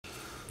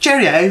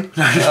Cheerio!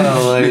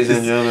 Ladies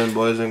and gentlemen,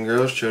 boys and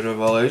girls, children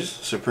of all ages,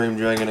 Supreme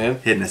Dragon and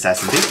Hidden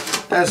Assassin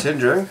Thief. as Hidden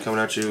Dragon,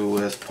 coming at you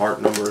with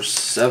part number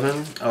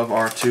 7 of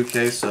our 2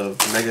 case of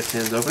Mega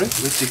Tins opening.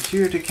 With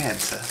security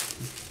cancer.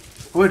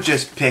 We're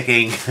just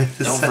picking.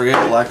 Don't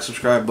forget to like,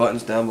 subscribe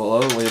buttons down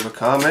below, leave a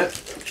comment.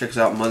 Check us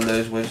out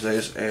Mondays,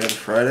 Wednesdays, and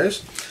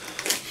Fridays.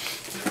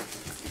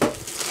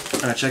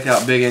 Check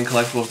out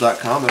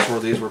BigNCollectibles.com, that's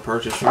where these were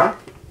purchased from.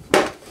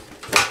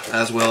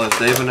 As well as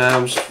Dave and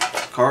Adam's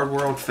Card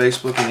World,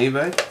 Facebook, and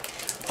eBay.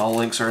 All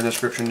links are in the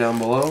description down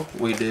below.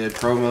 We did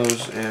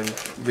promos in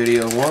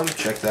video 1.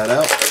 Check that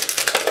out.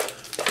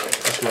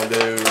 Just going to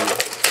do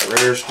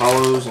rares,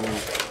 hollows, and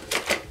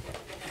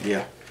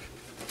yeah.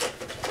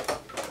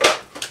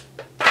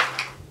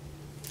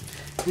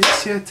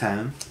 It's your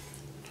time.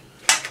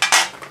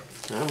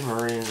 I'm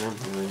hurrying.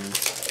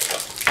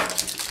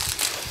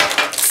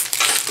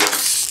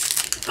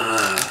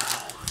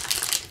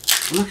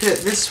 Look at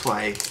it this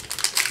way.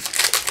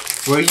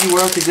 Where you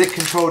work, is it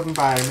controlled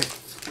environment?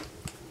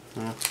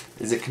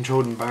 Is it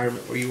controlled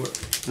environment where you work?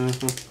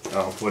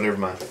 Oh, well, never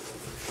mind.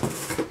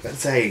 Let's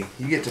say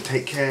you get to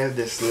take care of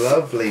this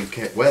lovely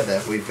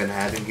weather we've been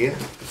having here.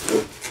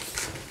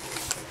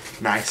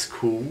 Nice,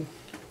 cool.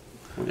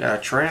 We got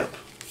a tramp.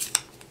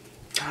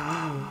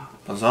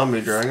 A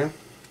zombie dragon.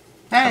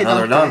 Hey,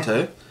 another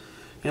Dante. You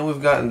know,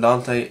 we've gotten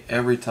Dante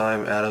every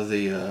time out of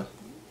the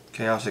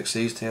Chaosic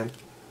Seas tin.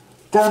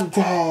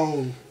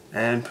 Dante!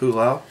 And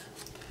Pulau.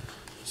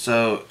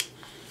 So,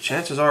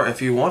 chances are,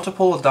 if you want to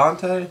pull a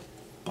Dante,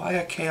 buy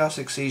a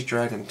Chaosic Seas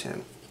Dragon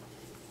tin.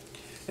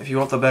 If you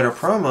want the better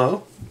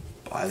promo,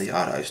 buy the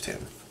Odd Eyes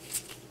tin.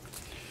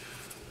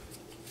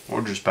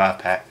 Or just buy a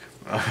pack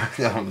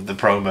of the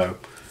promo.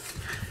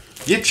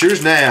 Get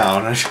yours now.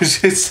 Yeah,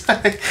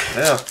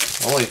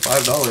 only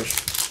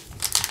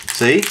 $5.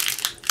 See?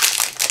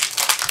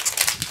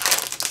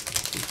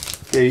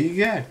 There you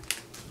go.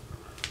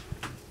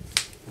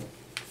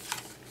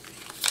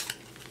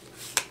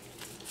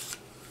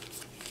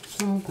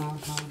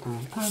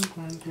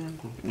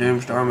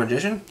 Doomstar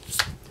Magician.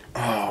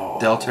 Oh.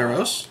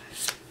 Delteros.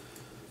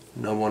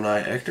 Noble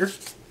Knight Hector.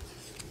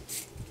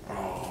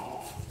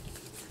 Oh.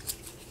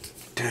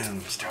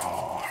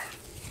 Doomstar.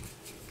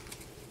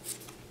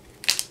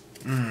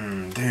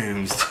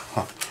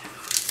 Doomstar.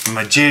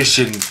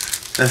 Magician.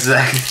 That's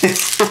exactly.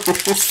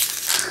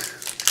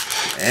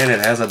 And it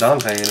has a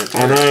Dante in it too.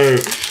 I know.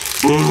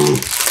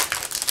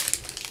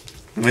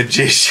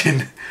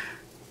 Magician.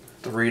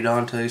 3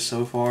 Dantes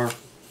so far.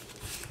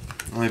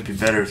 Well, it'd be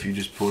better if you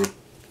just pulled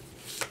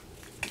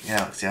a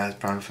Galaxy Eyes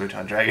Prime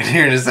Photon Dragon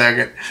here in a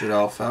second.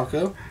 Shadal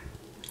Falco.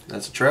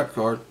 That's a trap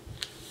card.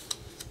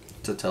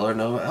 It's a Teller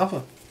Nova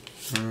Alpha.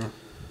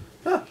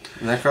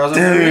 Necros.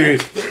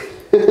 Dude.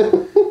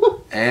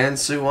 And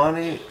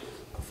Suwani,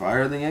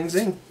 Fire the Yang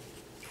Zing.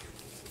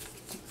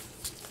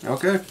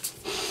 Okay.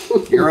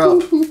 You're up.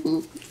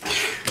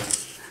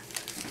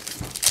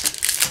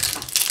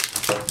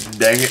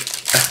 Dang it.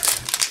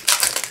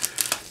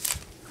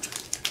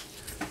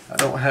 I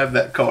don't have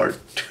that card.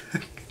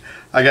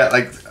 I got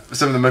like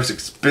some of the most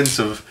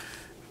expensive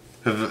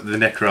of the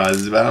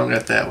Necrons, but I don't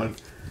got that one.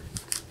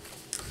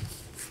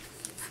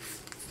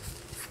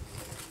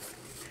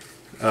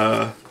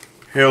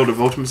 Herald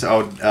of Ultimate.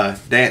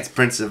 Dance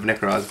Prince of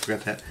Necrons. I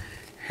forgot that.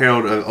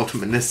 Herald of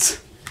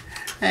Ultimateness.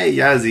 Hey,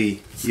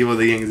 Yazi. You are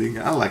the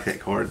Yingzing. I like that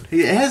card.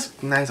 It has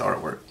nice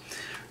artwork.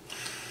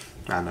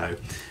 I know.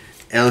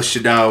 El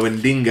Shaddai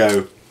and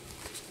Dingo.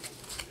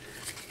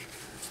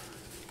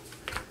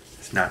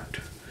 It's not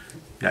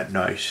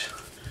nice.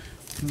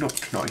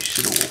 Not nice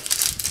at all.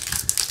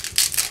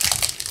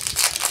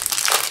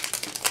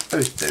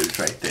 Those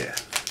right there.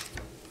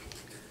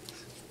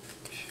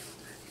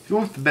 If you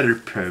want the better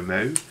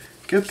promo,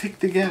 go pick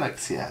the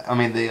Galaxy. I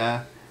mean the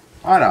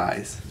Odd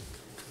Eyes.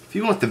 If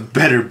you want the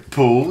better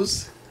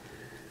pulls,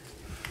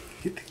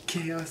 get the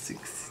Chaos.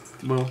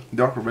 Well,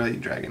 Dark Rebellion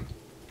Dragon.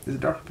 Is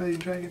it Dark Rebellion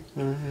Dragon?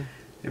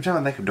 Every time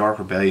I think of Dark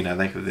Rebellion, I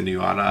think of the new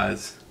Odd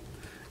Eyes.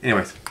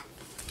 Anyways,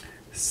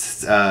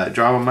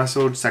 draw on my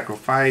sword,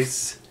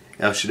 sacrifice,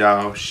 El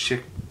Shaddai,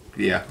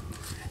 yeah,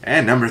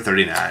 and number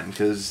 39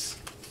 because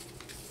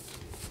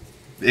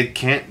it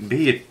can't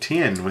be a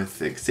 10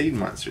 with Exceed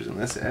monsters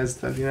unless it has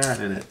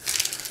 39 in it.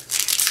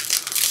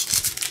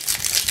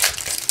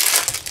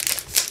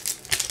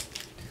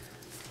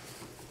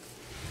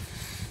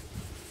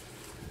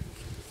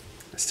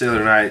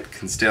 Stellar Knight,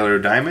 Constellar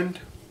Diamond.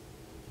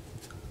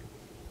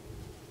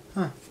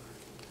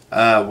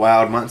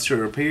 Wild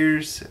monster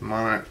appears.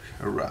 Monarch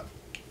erupt.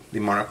 The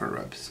monarch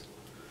erupts.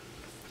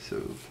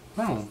 So,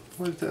 oh,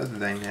 where's the other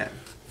thing at?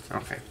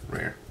 Okay,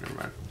 rare. Never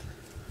mind.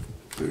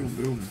 Boom,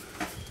 boom.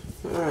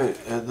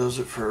 Alright, that does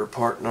it for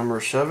part number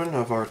 7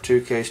 of our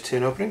 2 case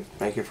tin opening.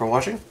 Thank you for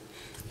watching.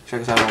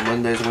 Check us out on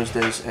Mondays,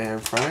 Wednesdays,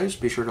 and Fridays.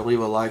 Be sure to leave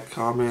a like,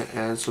 comment,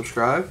 and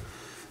subscribe.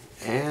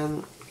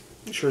 And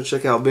be sure to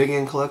check out Big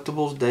N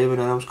Collectibles, David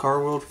Adams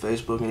Card World,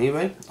 Facebook, and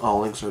eBay.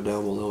 All links are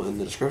down below in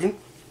the description.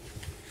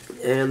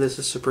 And this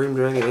is Supreme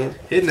Dragon and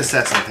Hidden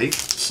Assassin Thief.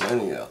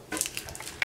 signing out.